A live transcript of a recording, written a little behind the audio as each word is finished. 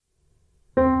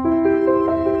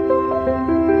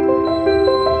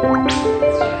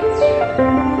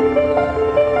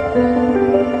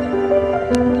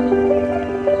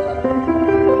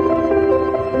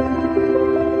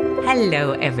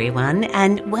everyone,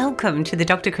 and welcome to the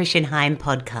Dr. Christian Heim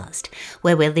podcast,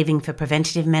 where we're living for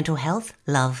preventative mental health,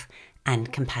 love,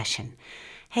 and compassion.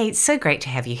 Hey, it's so great to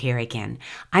have you here again.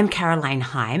 I'm Caroline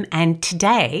Heim, and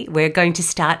today we're going to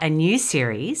start a new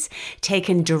series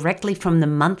taken directly from the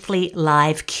monthly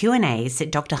live Q&As that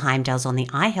Dr. Heim does on the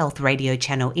iHealth radio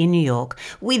channel in New York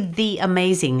with the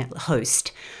amazing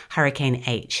host, Hurricane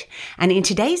H. And in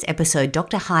today's episode,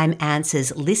 Dr. Heim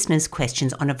answers listeners'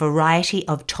 questions on a variety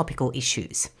of topical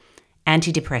issues.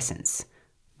 Antidepressants.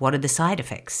 What are the side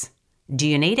effects? Do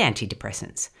you need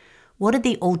antidepressants? What are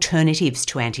the alternatives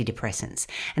to antidepressants?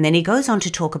 And then he goes on to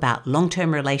talk about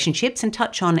long-term relationships and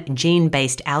touch on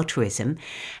gene-based altruism,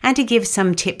 and to give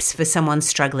some tips for someone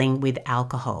struggling with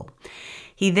alcohol.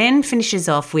 He then finishes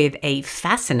off with a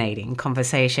fascinating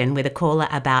conversation with a caller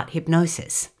about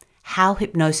hypnosis, how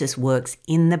hypnosis works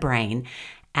in the brain,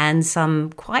 and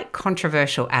some quite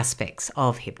controversial aspects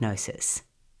of hypnosis.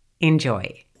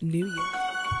 Enjoy. New Year.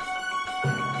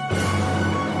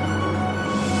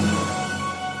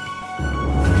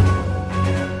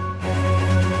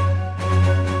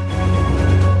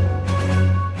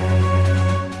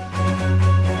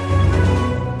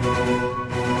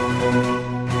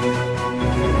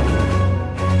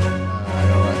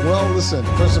 Listen,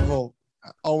 first of all,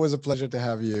 always a pleasure to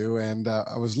have you. And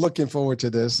I was looking forward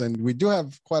to this. And we do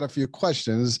have quite a few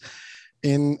questions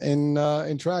in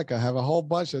track. I have a whole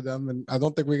bunch of them, and I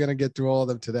don't think we're going to get through all of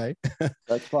them today.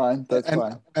 That's fine. That's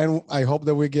fine. And I hope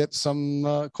that we get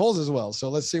some calls as well. So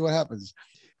let's see what happens.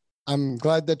 I'm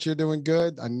glad that you're doing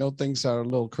good. I know things are a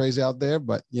little crazy out there,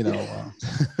 but, you know,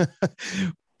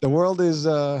 the world is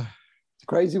a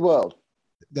crazy world.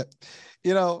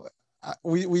 You know,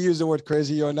 we use the word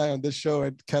crazy, you and I, on this show.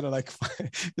 It kind of like,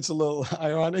 it's a little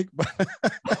ironic, but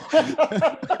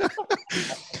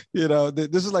you know,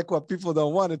 this is like what people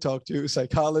don't want to talk to,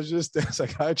 psychologists,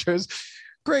 psychiatrists.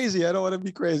 Crazy. I don't want to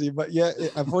be crazy, but yeah,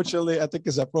 unfortunately, I think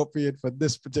it's appropriate for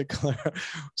this particular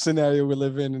scenario we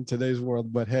live in today's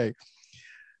world. But hey,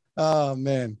 oh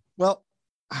man. Well,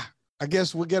 I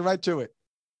guess we'll get right to it.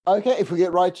 Okay. If we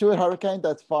get right to it, Hurricane,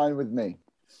 that's fine with me.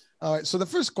 All right. So the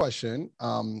first question,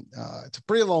 it's a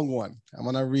pretty long one. I'm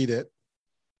going to read it.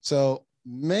 So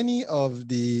many of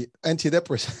the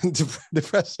antidepressants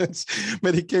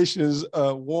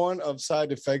medications warn of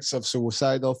side effects of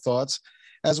suicidal thoughts,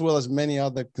 as well as many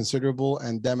other considerable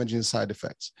and damaging side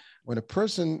effects. When a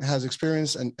person has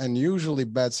experienced an unusually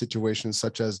bad situation,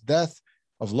 such as death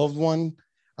of loved one,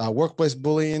 workplace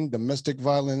bullying, domestic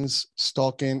violence,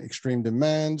 stalking, extreme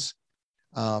demands,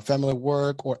 family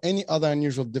work, or any other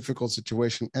unusual difficult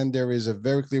situation, and there is a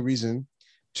very clear reason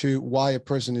to why a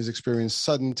person is experiencing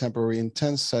sudden, temporary,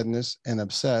 intense sadness and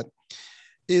upset,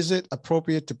 is it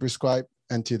appropriate to prescribe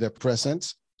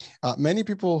antidepressants? Many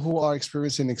people who are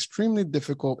experiencing an extremely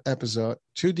difficult episode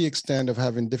to the extent of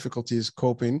having difficulties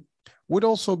coping would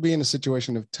also be in a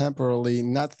situation of temporarily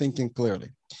not thinking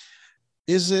clearly.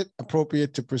 Is it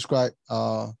appropriate to prescribe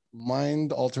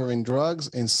mind-altering drugs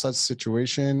in such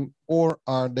situation, or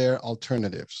are there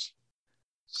alternatives?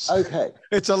 Okay.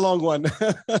 It's a long one.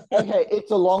 Okay,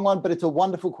 it's a long one, but it's a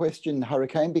wonderful question,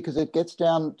 Hurricane, because it gets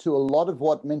down to a lot of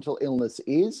what mental illness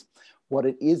is, what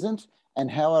it isn't,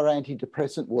 and how our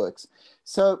antidepressant works.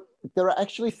 So there are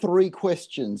actually three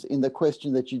questions in the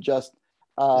question that you just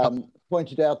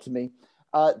pointed out to me.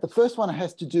 The first one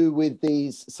has to do with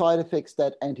these side effects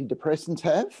that antidepressants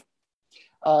have.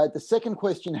 The second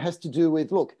question has to do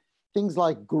with, look, things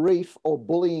like grief or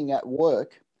bullying at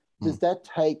work. Does that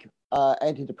take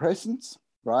antidepressants,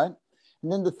 right?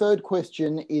 And then the third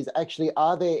question is actually,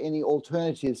 are there any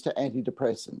alternatives to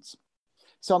antidepressants?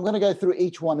 So I'm going to go through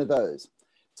each one of those.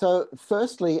 So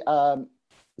firstly,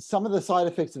 some of the side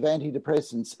effects of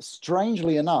antidepressants,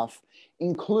 strangely enough,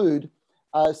 include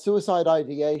suicide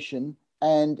ideation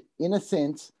and, in a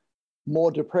sense,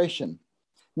 more depression.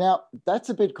 Now, that's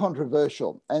a bit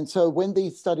controversial. And so when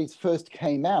these studies first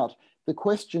came out, the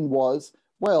question was,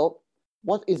 well,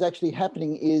 what is actually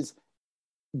happening is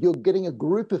you're getting a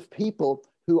group of people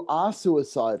who are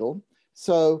suicidal.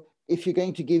 So if you're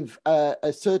going to give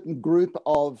a certain group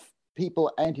of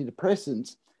people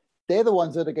antidepressants, they're the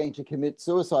ones that are going to commit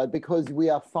suicide because we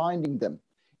are finding them.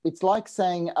 It's like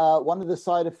saying one of the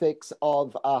side effects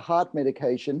of heart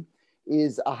medication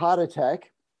is a heart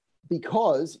attack,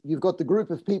 because you've got the group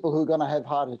of people who are going to have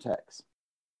heart attacks,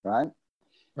 right?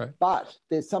 Right. But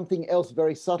there's something else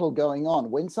very subtle going on.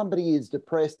 When somebody is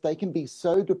depressed, they can be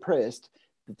so depressed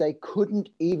that they couldn't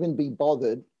even be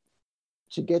bothered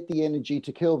to get the energy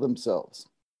to kill themselves,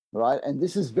 right? And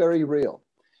this is very real.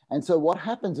 And so what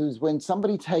happens is when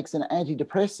somebody takes an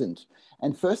antidepressant,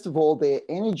 and first of all, their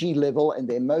energy level and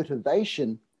their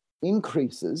motivation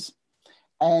increases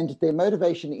and their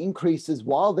motivation increases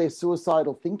while their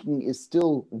suicidal thinking is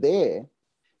still there,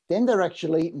 then they're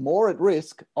actually more at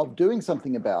risk of doing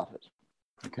something about it.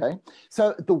 Okay.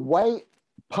 So the way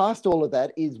past all of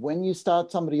that is when you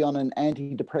start somebody on an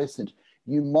antidepressant,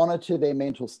 you monitor their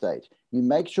mental state. You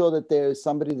make sure that there is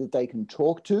somebody that they can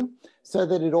talk to so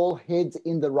that it all heads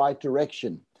in the right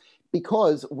direction.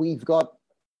 Because we've got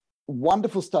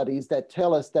wonderful studies that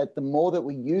tell us that the more that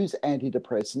we use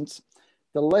antidepressants,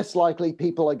 the less likely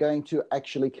people are going to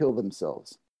actually kill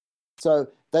themselves. So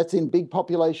that's in big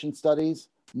population studies.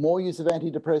 More use of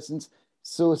antidepressants,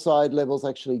 suicide levels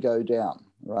actually go down,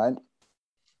 right?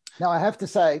 Now, I have to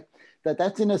say that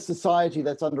that's in a society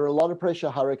that's under a lot of pressure,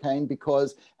 Hurricane,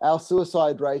 because our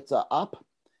suicide rates are up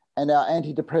and our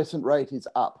antidepressant rate is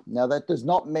up. Now, that does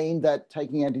not mean that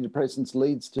taking antidepressants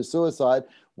leads to suicide.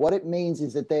 What it means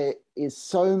is that there is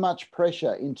so much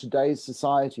pressure in today's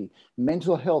society.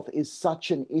 Mental health is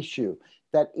such an issue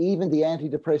that even the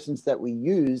antidepressants that we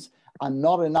use are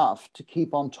not enough to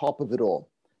keep on top of it all.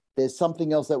 There's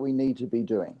something else that we need to be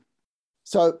doing.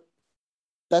 So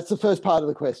that's the first part of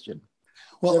the question.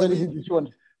 Well,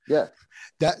 yeah,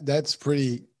 that's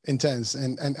pretty intense,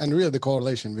 and really the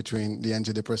correlation between the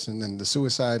antidepressant and the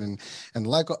suicide and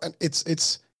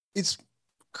it's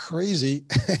crazy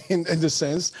in the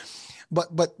sense,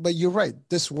 but you're right.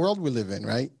 This world we live in,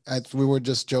 right? As we were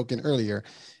just joking earlier,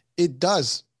 it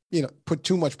does put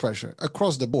too much pressure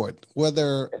across the board,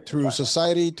 whether through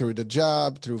society, through the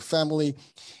job, through family,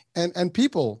 and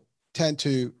people tend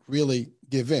to really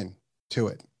give in to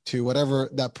it, to whatever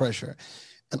that pressure.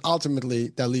 And ultimately,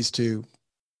 that leads to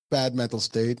bad mental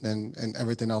state and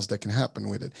everything else that can happen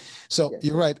with it. So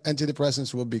You're right.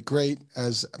 Antidepressants will be great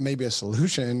as maybe a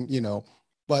solution,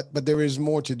 but there is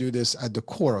more to do this at the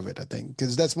core of it, I think,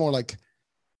 because that's more like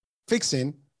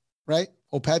fixing, right?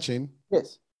 Or patching.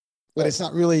 Yes. But it's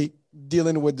not really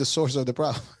dealing with the source of the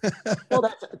problem.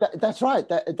 Well, that's right.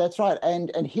 That's right.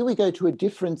 And here we go to a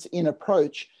difference in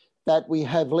approach that we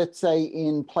have, let's say,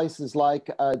 in places like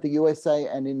the USA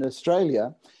and in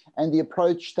Australia, and the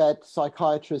approach that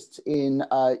psychiatrists in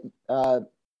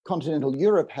continental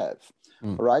Europe have,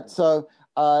 right? So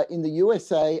in the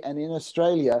USA and in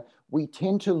Australia, we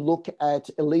tend to look at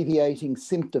alleviating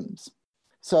symptoms.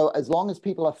 So as long as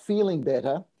people are feeling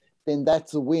better, then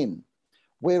that's a win.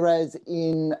 Whereas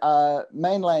in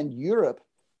mainland Europe,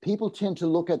 people tend to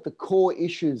look at the core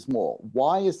issues more.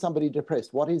 Why is somebody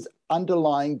depressed? What is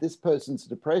underlying this person's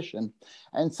depression?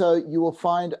 And so you will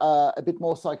find a bit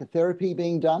more psychotherapy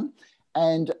being done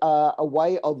and a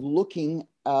way of looking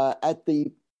at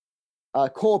the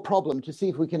core problem to see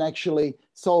if we can actually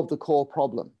solve the core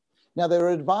problem. Now, there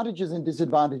are advantages and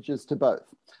disadvantages to both.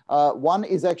 One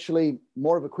is actually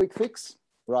more of a quick fix,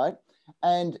 right?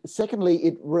 And secondly,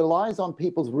 it relies on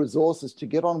people's resources to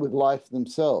get on with life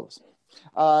themselves.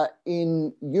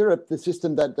 In Europe, the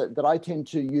system that I tend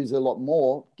to use a lot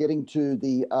more, getting to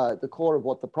the core of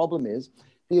what the problem is,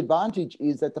 the advantage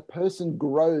is that the person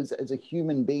grows as a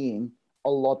human being a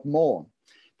lot more.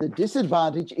 The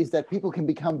disadvantage is that people can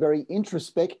become very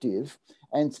introspective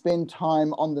and spend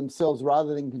time on themselves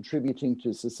rather than contributing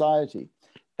to society.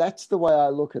 That's the way I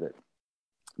look at it.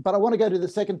 But I want to go to the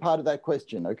second part of that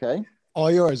question, okay?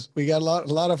 All yours. We got a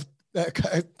lot of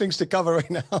things to cover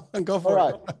right now. Go for it.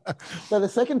 All right. So the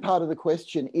second part of the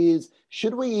question is,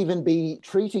 should we even be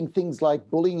treating things like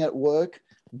bullying at work,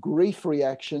 grief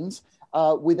reactions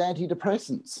with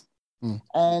antidepressants?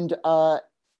 And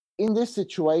in this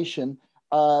situation,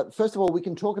 first of all, we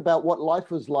can talk about what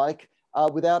life was like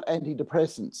without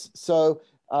antidepressants. So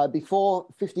before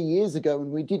 50 years ago,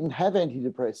 when we didn't have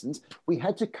antidepressants, we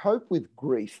had to cope with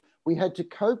grief. We had to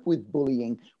cope with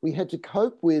bullying. We had to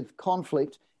cope with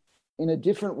conflict in a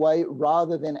different way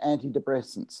rather than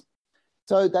antidepressants.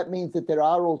 So that means that there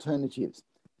are alternatives.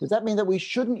 Does that mean that we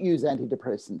shouldn't use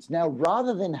antidepressants? Now,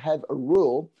 rather than have a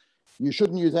rule, you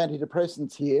shouldn't use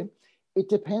antidepressants here, it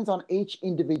depends on each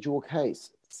individual case.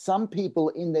 Some people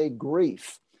in their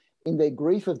grief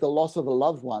of the loss of a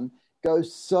loved one, go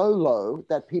so low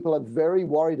that people are very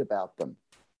worried about them.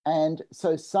 And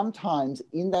so sometimes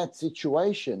in that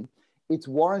situation, it's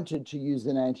warranted to use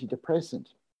an antidepressant.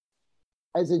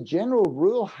 As a general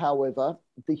rule, however,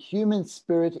 the human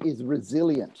spirit is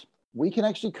resilient. We can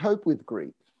actually cope with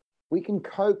grief. We can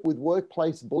cope with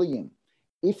workplace bullying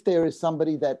if there is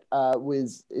somebody that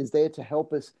is there to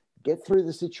help us get through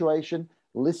the situation,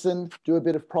 listen, do a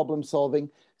bit of problem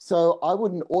solving. So I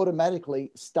wouldn't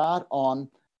automatically start on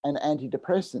an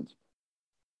antidepressant.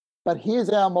 But here's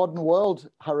our modern world,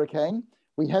 Hurricane.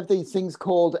 We have these things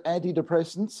called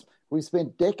antidepressants. We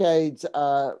spent decades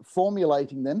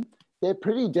formulating them. They're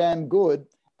pretty damn good.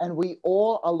 And we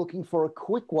all are looking for a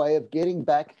quick way of getting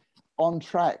back on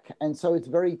track. And so it's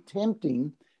very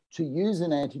tempting to use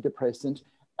an antidepressant.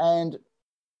 And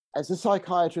as a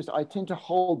psychiatrist, I tend to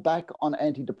hold back on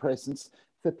antidepressants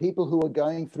for people who are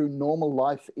going through normal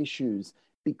life issues,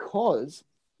 because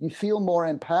you feel more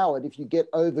empowered if you get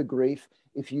over grief,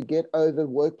 if you get over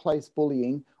workplace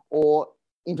bullying or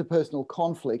interpersonal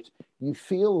conflict. You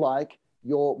feel like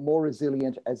you're more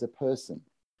resilient as a person.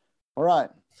 All right,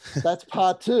 that's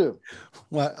part two.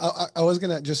 Well, I was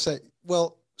going to just say,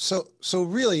 well, so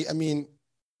really, I mean,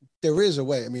 there is a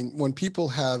way. I mean, when people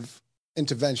have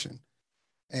intervention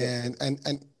and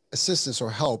assistance or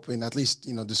help in at least,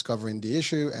 discovering the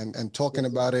issue and talking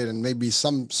about it, and maybe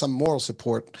some moral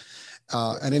support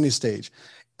at any stage.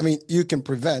 I mean, you can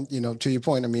prevent, to your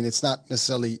point. I mean, it's not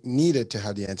necessarily needed to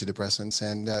have the antidepressants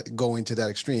and go into that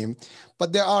extreme,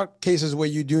 but there are cases where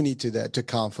you do need to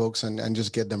calm folks and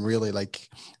just get them really like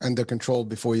under control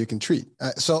before you can treat.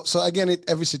 So again,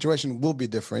 every situation will be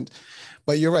different,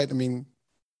 but you're right. I mean,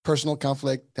 personal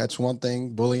conflict, that's one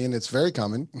thing. Bullying, it's very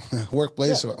common,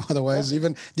 workplace or otherwise.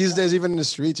 Even these days, even in the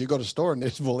streets, you go to the store and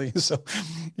there's bullying. So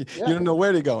you don't know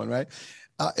where they're going, right?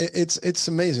 It's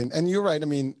amazing. And you're right. I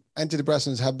mean,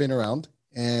 antidepressants have been around,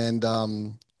 and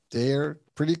they're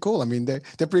pretty cool. I mean, they're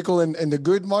pretty cool in the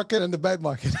good market and the bad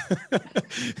market.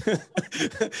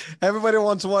 Everybody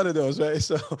wants one of those, right?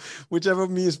 So whichever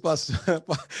means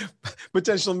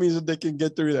potential means that they can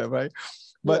get through that, right?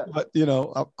 But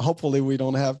hopefully we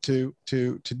don't have to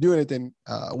do anything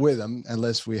with them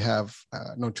unless we have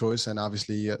no choice, and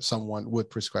obviously someone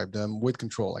would prescribe them with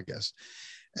control, I guess.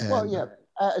 And,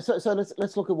 so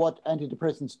let's look at what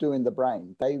antidepressants do in the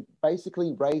brain. They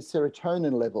basically raise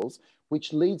serotonin levels,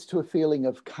 which leads to a feeling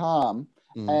of calm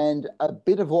and a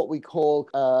bit of what we call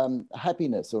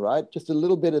happiness. All right, just a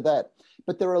little bit of that.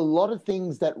 But there are a lot of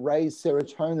things that raise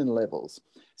serotonin levels.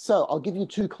 So I'll give you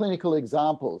two clinical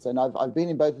examples, and I've been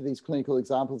in both of these clinical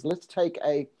examples. Let's take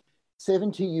a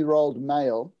 70-year-old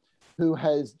male who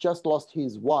has just lost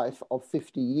his wife of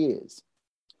 50 years.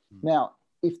 Now,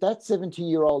 if that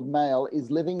 70-year-old male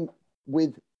is living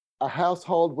with a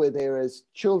household where there is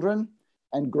children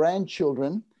and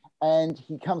grandchildren, and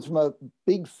he comes from a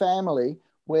big family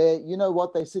where,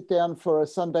 they sit down for a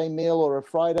Sunday meal or a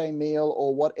Friday meal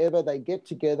or whatever, they get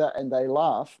together and they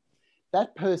laugh,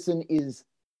 that person is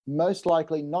most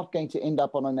likely not going to end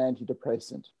up on an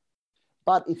antidepressant.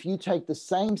 But if you take the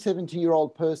same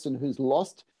 70-year-old person who's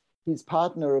lost his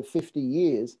partner of 50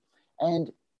 years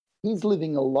and he's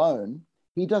living alone,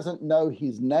 he doesn't know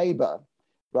his neighbor,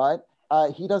 right?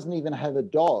 He doesn't even have a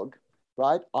dog,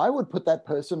 right? I would put that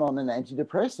person on an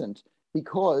antidepressant,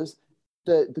 because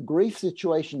the grief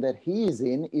situation that he is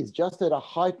in is just at a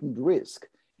heightened risk.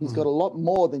 He's got a lot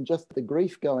more than just the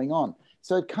grief going on.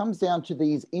 So it comes down to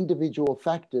these individual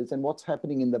factors and what's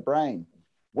happening in the brain.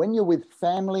 When you're with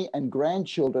family and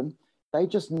grandchildren, they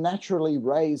just naturally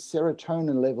raise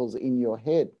serotonin levels in your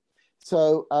head.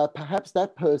 So perhaps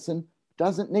that person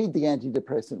doesn't need the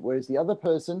antidepressant, whereas the other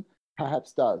person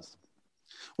perhaps does.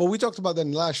 Well, we talked about that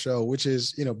in the last show, which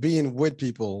is, being with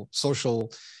people,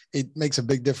 social, it makes a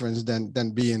big difference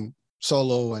than being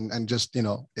solo and just,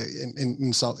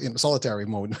 in solitary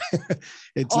mode.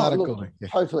 It's not a good thing. Yeah.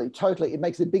 Totally. It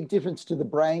makes a big difference to the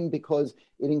brain because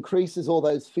it increases all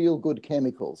those feel-good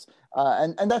chemicals.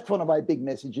 And that's one of my big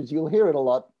messages. You'll hear it a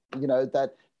lot,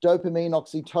 that dopamine,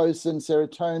 oxytocin,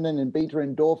 serotonin, and beta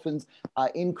endorphins are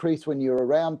increased when you're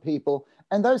around people.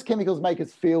 And those chemicals make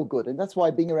us feel good. And that's why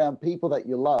being around people that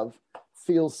you love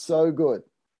feels so good.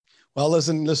 Well,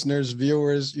 listen, listeners,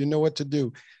 viewers, you know what to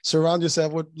do. Surround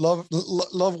yourself with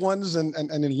loved ones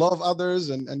and love others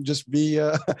and just be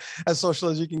as social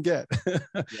as you can get.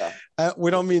 We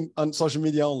don't mean on social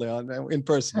media only, in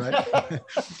person, right?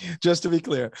 Just to be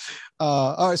clear.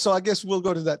 All right, so I guess we'll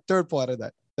go to that third part of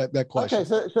that question. Okay,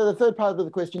 so the third part of the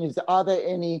question is, are there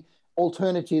any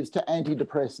alternatives to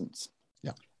antidepressants?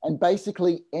 Yeah. And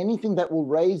basically anything that will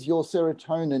raise your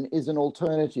serotonin is an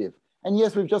alternative. And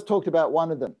yes, we've just talked about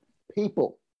one of them,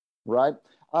 people, right?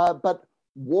 But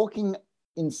walking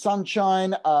in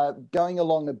sunshine, going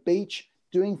along a beach,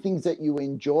 doing things that you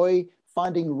enjoy,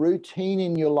 finding routine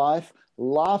in your life,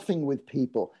 laughing with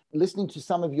people, listening to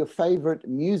some of your favorite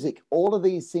music, all of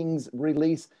these things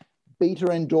release beta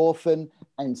endorphin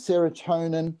and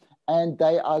serotonin, and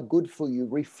they are good for you.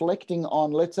 Reflecting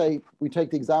on, let's say we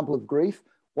take the example of grief,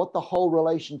 what the whole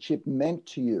relationship meant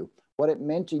to you, what it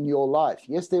meant in your life.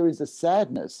 Yes, there is a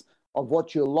sadness of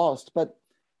what you lost, but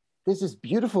there's this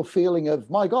beautiful feeling of,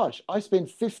 my gosh, I spent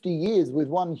 50 years with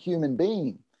one human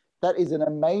being. That is an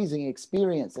amazing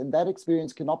experience, and that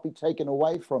experience cannot be taken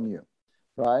away from you,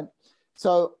 right?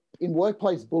 So in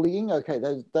workplace bullying, okay,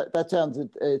 that sounds,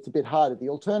 it's a bit harder. The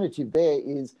alternative there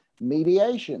is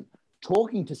mediation,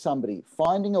 talking to somebody,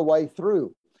 finding a way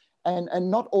through, and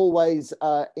not always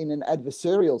in an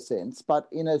adversarial sense, but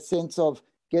in a sense of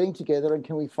getting together and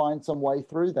can we find some way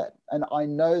through that? And I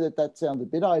know that sounds a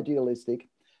bit idealistic,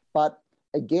 but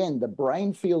again, the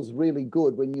brain feels really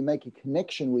good when you make a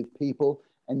connection with people.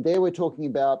 And there we're talking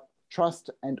about trust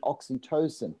and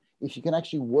oxytocin. If you can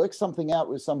actually work something out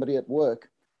with somebody at work,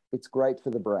 it's great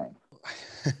for the brain.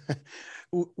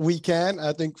 We can.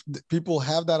 I think people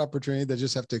have that opportunity. They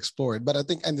just have to explore it. But I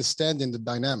think understanding the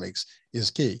dynamics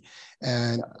is key.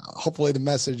 And hopefully the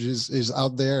message is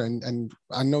out there. And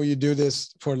I know you do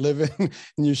this for a living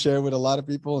and you share with a lot of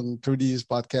people and through these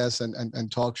podcasts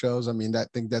and talk shows. I mean, I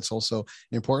think that's also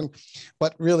important.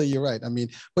 But really, you're right. I mean,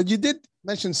 but you did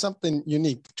mention something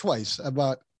unique twice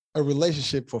about a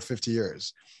relationship for 50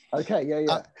 years. Okay,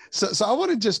 yeah. So I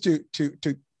wanted just to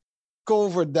go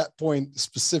over that point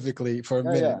specifically for a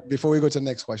minute before we go to the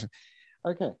next question.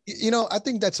 Okay. I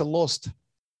think that's a lost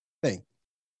thing.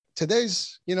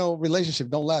 Today's, relationship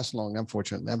don't last long,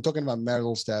 unfortunately. I'm talking about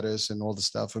marital status and all the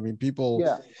stuff. I mean, people,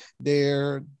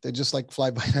 they're just like fly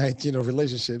by night,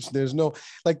 relationships. There's no,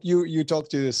 like you talk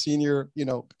to the senior,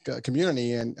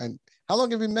 community and how long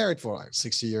have you been married for? Like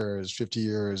 60 years, 50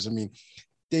 years. I mean,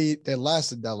 they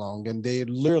lasted that long, and they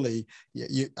literally,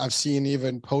 I've seen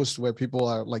even posts where people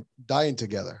are like dying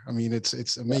together. I mean,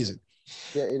 it's amazing.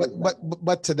 Yeah,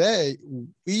 but today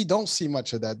we don't see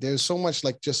much of that. There's so much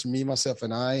like just me, myself,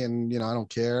 and I don't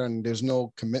care, and there's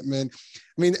no commitment.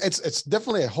 I mean, it's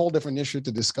definitely a whole different issue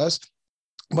to discuss.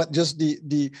 But just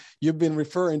the you've been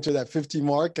referring to that 50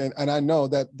 mark, and I know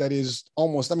that is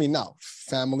almost. I mean, now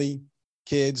family.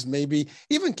 Kids, maybe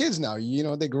even kids now,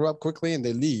 they grow up quickly and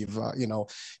they leave,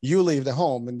 you leave the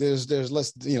home and there's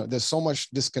less, there's so much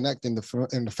disconnect in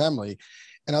the family.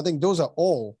 And I think those are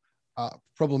all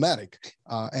problematic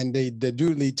and they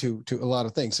do lead to a lot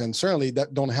of things. And certainly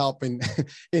that don't help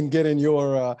in getting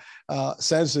your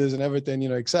senses and everything,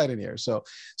 excited here. So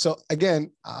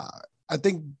again, I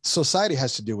think society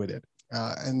has to do with it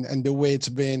and the way it's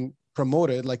been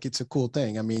promoted like it's a cool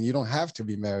thing. I mean, you don't have to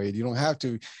be married. You don't have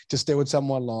to stay with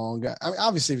someone long. I mean,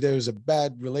 obviously, if there's a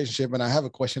bad relationship, and I have a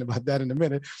question about that in a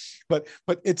minute, but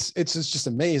it's just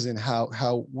amazing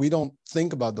how we don't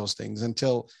think about those things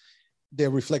until they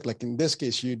reflect. Like in this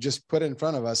case, you just put it in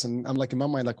front of us, and I'm like in my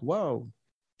mind, like, whoa,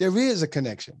 there is a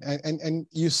connection, and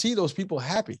you see those people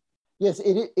happy. Yes,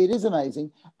 it is amazing.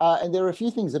 And there are a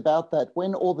few things about that.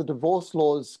 When all the divorce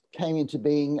laws came into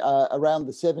being around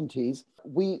the 70s,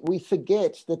 we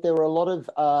forget that there were a lot of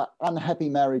unhappy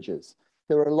marriages.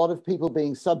 There were a lot of people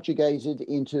being subjugated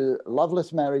into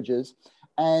loveless marriages.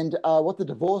 And what the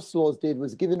divorce laws did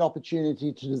was give an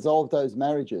opportunity to dissolve those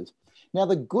marriages. Now,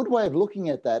 the good way of looking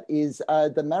at that is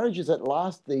the marriages that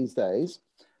last these days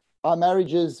are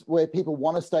marriages where people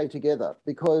want to stay together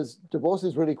because divorce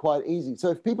is really quite easy. So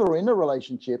if people are in a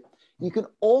relationship, you can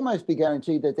almost be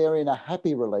guaranteed that they're in a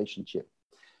happy relationship.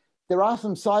 There are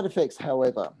some side effects,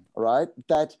 however, right,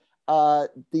 that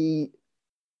the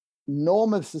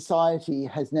norm of society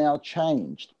has now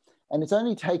changed. And it's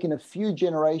only taken a few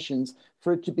generations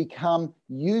for it to become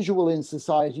usual in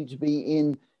society to be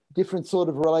in different sort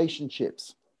of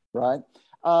relationships, right?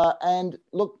 And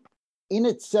look, in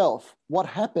itself, what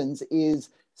happens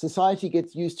is society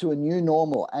gets used to a new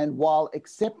normal. And while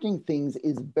accepting things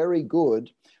is very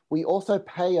good, we also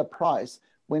pay a price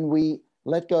when we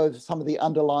let go of some of the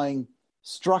underlying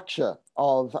structure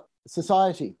of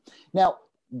society. Now,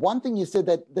 one thing you said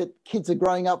that kids are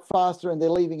growing up faster and they're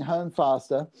leaving home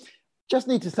faster, just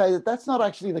need to say that that's not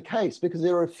actually the case because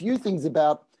there are a few things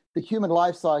about the human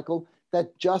life cycle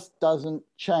that just doesn't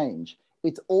change.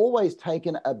 It's always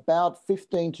taken about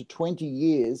 15 to 20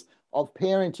 years of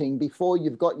parenting before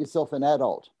you've got yourself an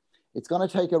adult. It's going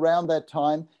to take around that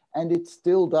time, and it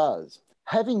still does.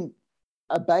 Having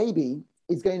a baby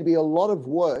is going to be a lot of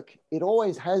work. It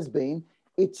always has been.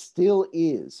 It still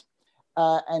is.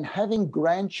 And having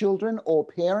grandchildren or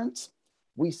parents,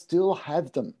 we still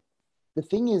have them. The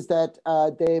thing is that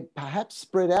they're perhaps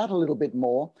spread out a little bit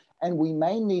more, and we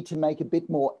may need to make a bit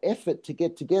more effort to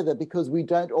get together because we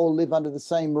don't all live under the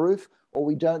same roof or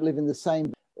we don't live in the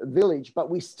same village,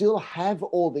 but we still have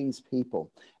all these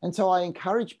people. And so I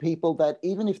encourage people that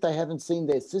even if they haven't seen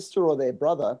their sister or their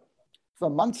brother for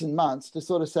months and months to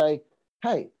sort of say,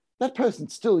 hey, that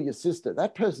person's still your sister,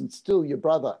 that person's still your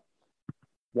brother.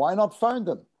 Why not phone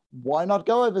them? Why not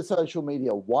go over social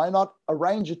media? Why not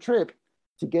arrange a trip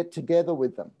to get together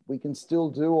with them? We can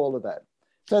still do all of that.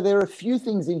 So there are a few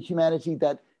things in humanity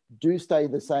that do stay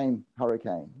the same,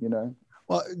 Hurricane,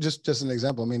 Well, just an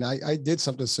example. I mean, I did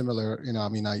something similar. I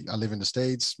mean, I live in the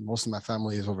States. Most of my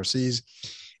family is overseas.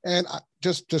 And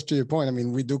just to your point, I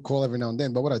mean, we do call every now and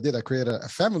then. But what I did, I created a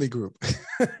family group.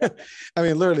 I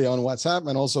mean, literally on WhatsApp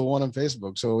and also one on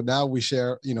Facebook. So now we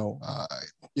share,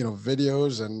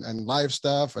 videos and live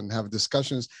stuff and have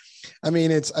discussions. I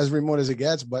mean, it's as remote as it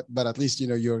gets, but at least,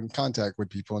 you're in contact with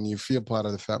people and you feel part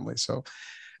of the family. So,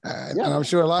 and I'm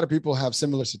sure a lot of people have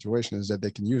similar situations that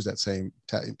they can use that same,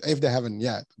 if they haven't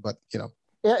yet, but,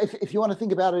 Yeah, if you want to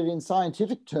think about it in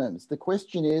scientific terms, the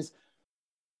question is,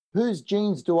 whose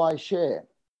genes do I share?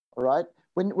 All right.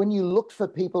 When you look for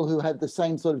people who have the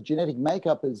same sort of genetic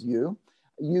makeup as you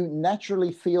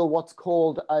naturally feel what's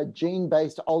called a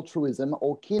gene-based altruism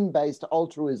or kin-based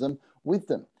altruism with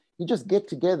them. You just get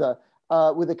together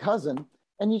with a cousin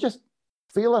and you just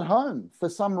feel at home for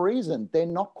some reason. They're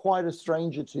not quite a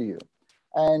stranger to you.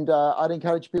 And I'd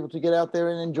encourage people to get out there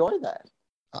and enjoy that.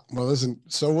 Well, listen,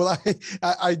 so will I.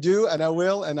 I do, and I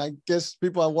will. And I guess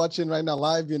people are watching right now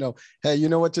live, hey, you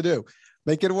know what to do.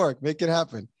 Make it work. Make it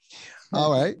happen.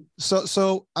 All right.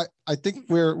 So I think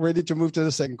we're ready to move to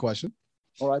the second question.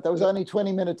 All right. That was only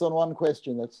 20 minutes on one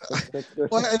question. That's good.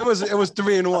 Well, it was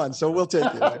 3 in 1, so we'll take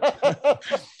it. Right?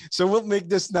 So we'll make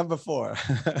this number 4.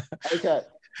 Okay.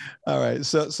 All right.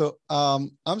 So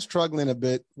I'm struggling a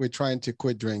bit with trying to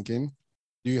quit drinking.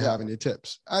 Do you have any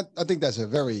tips? I think that's a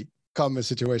very common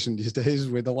situation these days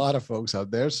with a lot of folks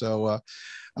out there. So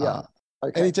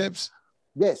okay. Any tips?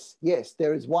 Yes.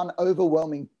 There is one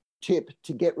overwhelming tip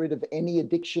to get rid of any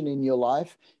addiction in your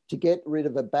life, to get rid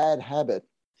of a bad habit.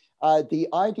 The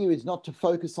idea is not to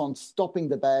focus on stopping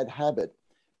the bad habit,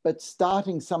 but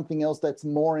starting something else that's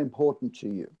more important to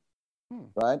you,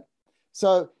 right?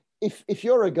 So if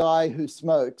you're a guy who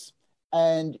smokes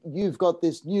and you've got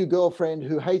this new girlfriend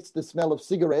who hates the smell of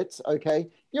cigarettes, okay,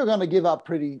 you're going to give up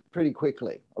pretty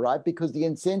quickly, all right? Because the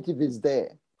incentive is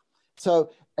there.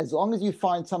 So as long as you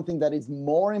find something that is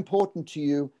more important to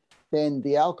you than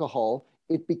the alcohol,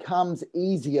 it becomes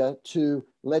easier to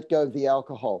let go of the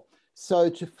alcohol. So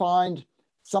to find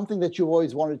something that you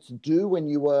always wanted to do when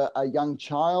you were a young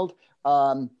child,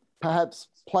 perhaps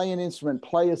play an instrument,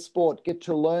 play a sport, get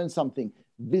to learn something,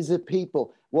 visit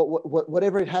people,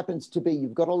 whatever it happens to be,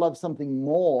 you've got to love something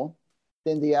more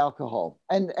than the alcohol.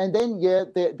 And then,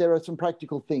 there are some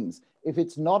practical things. If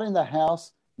it's not in the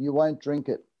house, you won't drink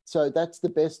it. So that's the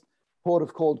best port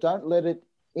of call. Don't let it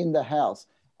in the house.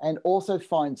 And also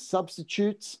find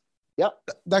substitutes. Yep.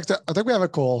 Doctor, I think we have a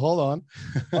call. Hold on.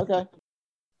 Okay.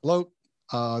 Hello.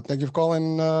 Thank you for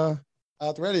calling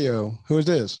Out Radio. Who is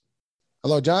this?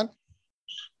 Hello, John?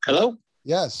 Hello?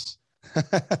 Yes. Much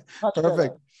Perfect.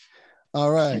 better.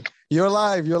 All right. You're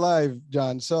live,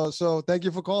 John. So thank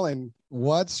you for calling.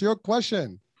 What's your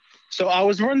question? So I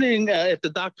was wondering if the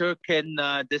doctor can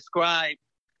describe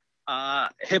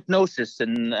hypnosis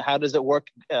and how does it work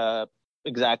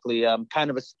exactly. I'm kind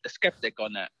of a skeptic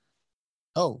on that.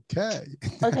 Okay.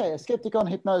 Okay, a skeptic on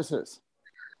hypnosis.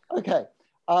 Okay.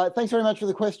 Thanks very much for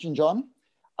the question, John.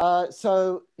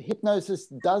 So hypnosis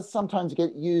does sometimes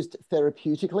get used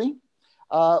therapeutically.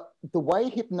 The way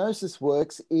hypnosis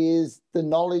works is the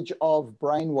knowledge of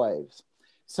brain waves.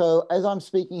 So as I'm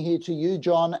speaking here to you,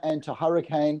 John, and to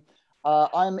Hurricane,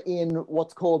 I'm in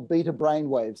what's called beta brain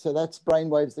waves. So that's brain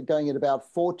waves that are going at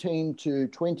about 14 to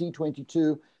 20,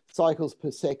 22 cycles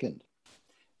per second.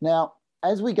 Now,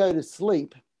 as we go to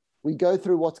sleep, we go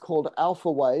through what's called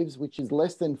alpha waves, which is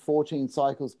less than 14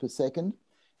 cycles per second.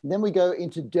 And then we go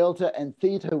into delta and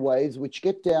theta waves, which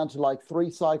get down to like 3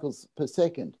 cycles per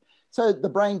second. So the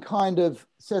brain kind of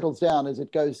settles down as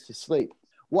it goes to sleep.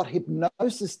 What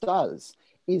hypnosis does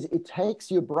is it takes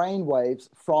your brain waves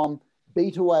from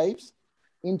beta waves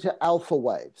into alpha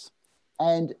waves.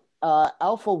 And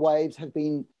alpha waves have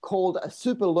been called a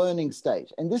super learning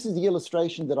state. And this is the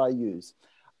illustration that I use.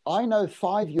 I know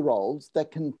 5-year-olds that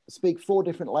can speak 4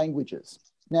 different languages.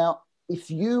 Now,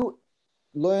 if you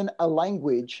learn a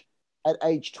language at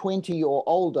age 20 or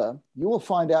older, you will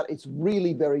find out it's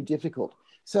really very difficult.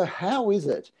 So how is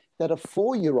it that a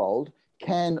 4-year-old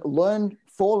can learn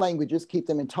 4 languages, keep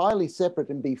them entirely separate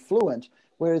and be fluent,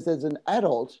 whereas as an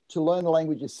adult, to learn a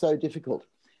language is so difficult?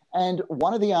 And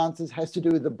one of the answers has to do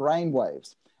with the brain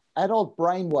waves. Adult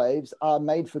brain waves are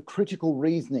made for critical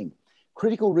reasoning.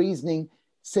 Critical reasoning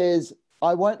says,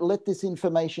 I won't let this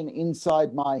information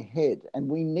inside my head. And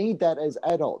we need that as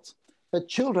adults. But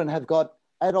children have got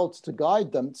adults to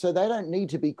guide them, so they don't need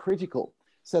to be critical.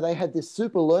 So they had this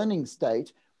super learning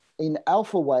state in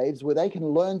alpha waves where they can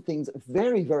learn things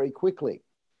very, very quickly.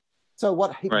 So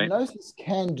what hypnosis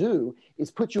can do is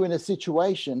put you in a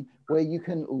situation where you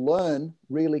can learn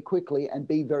really quickly and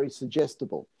be very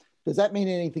suggestible. Does that mean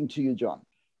anything to you, John?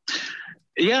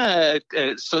 Yeah.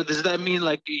 So does that mean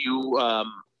like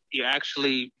you're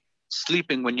actually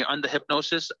sleeping when you're under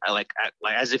hypnosis, like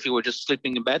as if you were just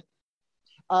sleeping in bed?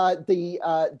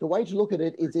 The way to look at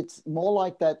it is it's more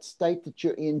like that state that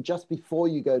you're in just before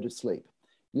you go to sleep.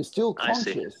 You're still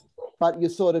conscious, but you're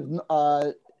sort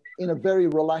of in a very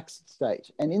relaxed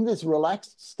state. And in this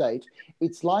relaxed state,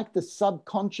 it's like the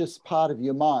subconscious part of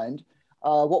your mind,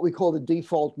 what we call the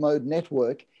default mode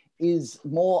network, is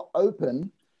more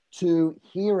open to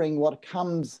hearing what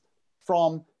comes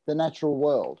from the natural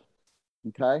world.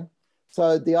 Okay?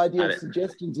 So the idea of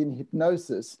suggestions in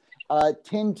hypnosis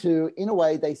tend to, in a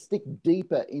way, they stick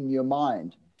deeper in your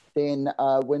mind than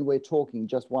when we're talking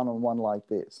just one-on-one like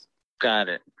this. Got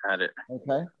it.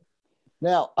 Okay.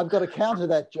 Now, I've got to counter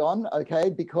that, John, okay,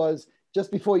 because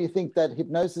just before you think that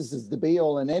hypnosis is the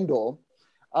be-all and end-all,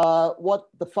 what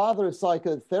the father of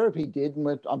psychotherapy did, and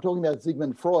I'm talking about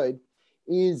Sigmund Freud,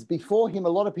 is before him, a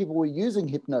lot of people were using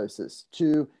hypnosis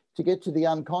to get to the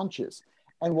unconscious.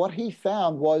 And what he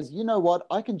found was, you know what,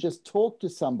 I can just talk to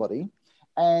somebody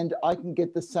and I can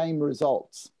get the same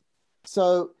results.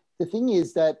 So the thing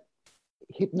is that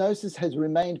hypnosis has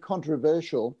remained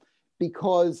controversial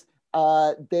because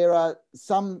there are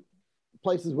some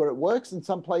places where it works and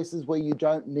some places where you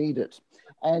don't need it.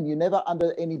 And you're never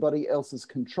under anybody else's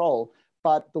control.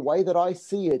 But the way that I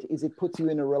see it is it puts you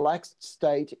in a relaxed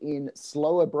state in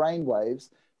slower brain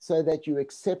waves so that you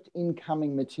accept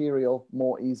incoming material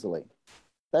more easily.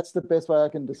 That's the best way I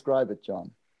can describe it,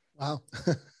 John. Wow.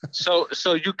 So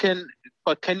you can,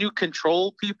 but can you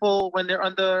control people when they're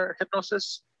under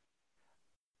hypnosis?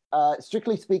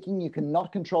 Strictly speaking, you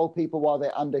cannot control people while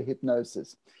they're under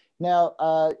hypnosis. Now,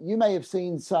 you may have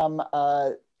seen some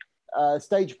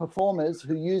stage performers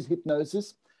who use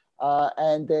hypnosis,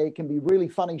 and they can be really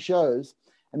funny shows.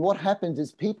 And what happens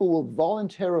is people will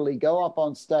voluntarily go up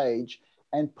on stage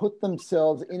and put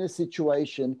themselves in a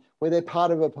situation where they're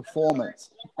part of a performance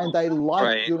and they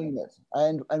like doing it.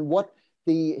 And what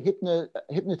the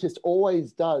hypnotist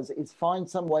always does is find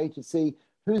some way to see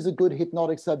who's a good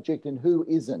hypnotic subject and who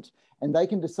isn't. And they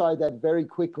can decide that very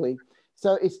quickly.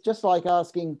 So it's just like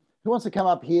asking, who wants to come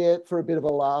up here for a bit of a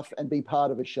laugh and be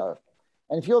part of a show?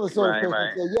 And if you're the sort of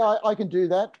person who says, yeah, I can do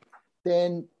that,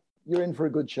 then you're in for a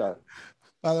good show.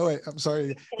 By the way, I'm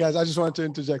sorry, guys, I just wanted to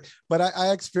interject, but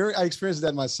I experienced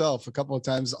that myself a couple of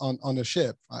times on a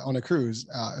ship, on a cruise.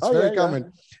 It's very common.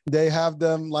 Yeah. They have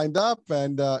them lined up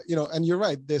and, and you're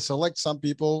right. They select some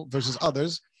people versus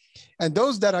others. And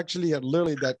those that actually are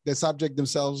literally that they subject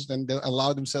themselves and they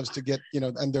allow themselves to get,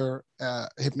 under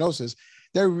hypnosis,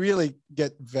 they really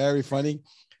get very funny.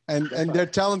 And their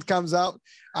talent comes out.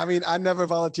 I mean, I never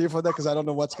volunteer for that because I don't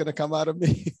know what's going to come out of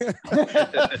me.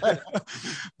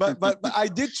 but I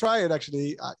did try it,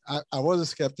 actually. I was a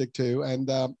skeptic too. And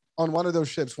on one of those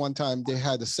ships one time, they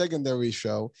had a secondary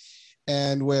show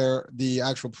and where the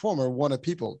actual performer wanted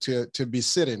people to be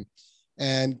sitting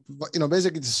and,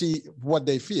 basically to see what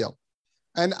they feel.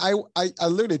 And I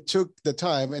literally took the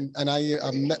time and I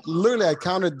literally I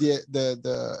counted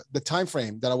the time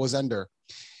frame that I was under.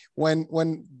 When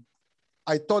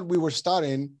I thought we were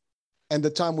starting and the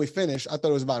time we finished, I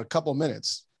thought it was about a couple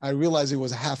minutes. I realized it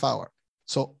was a half hour.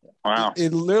 So wow.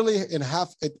 it literally in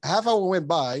half hour went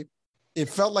by. It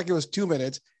felt like it was 2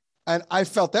 minutes and I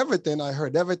felt everything. I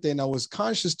heard everything. I was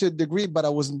conscious to a degree, but I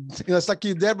wasn't, it's like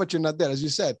you're there, but you're not there. As you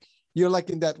said, you're like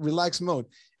in that relaxed mode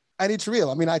and it's real.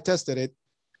 I mean, I tested it.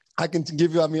 I can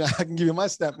give you my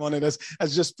stamp on it as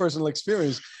just personal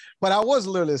experience, but I was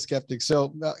literally a skeptic.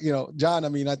 So, John,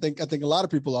 I think a lot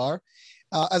of people are.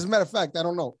 As a matter of fact, I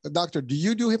don't know, doctor, do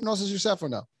you do hypnosis yourself or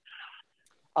no?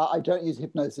 I don't use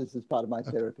hypnosis as part of my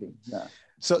therapy. No.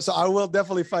 So I will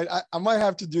definitely find. I might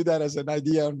have to do that as an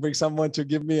idea and bring someone to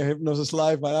give me a hypnosis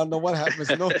live. But I don't know what happens.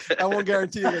 No, I won't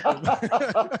guarantee anything.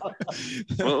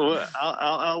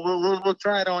 We'll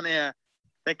try it on air.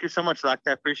 Thank you so much,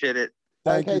 doctor. I appreciate it.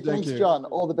 Thanks, John.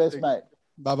 All the best, mate.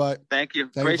 Bye-bye. Thank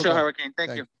you. Great show, Hurricane.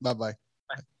 Thank you. Bye-bye.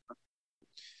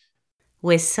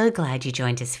 We're so glad you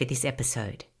joined us for this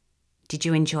episode. Did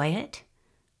you enjoy it?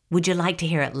 Would you like to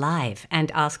hear it live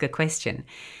and ask a question?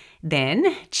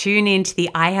 Then tune in to the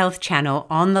iHealth channel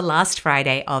on the last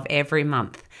Friday of every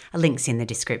month. A link's in the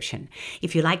description.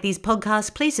 If you like these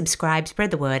podcasts, please subscribe,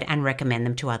 spread the word, and recommend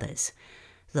them to others.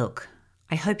 Look,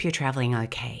 I hope you're traveling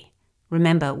okay.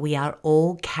 Remember, we are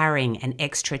all carrying an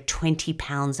extra 20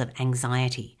 pounds of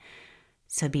anxiety.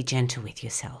 So be gentle with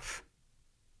yourself.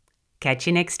 Catch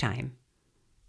you next time.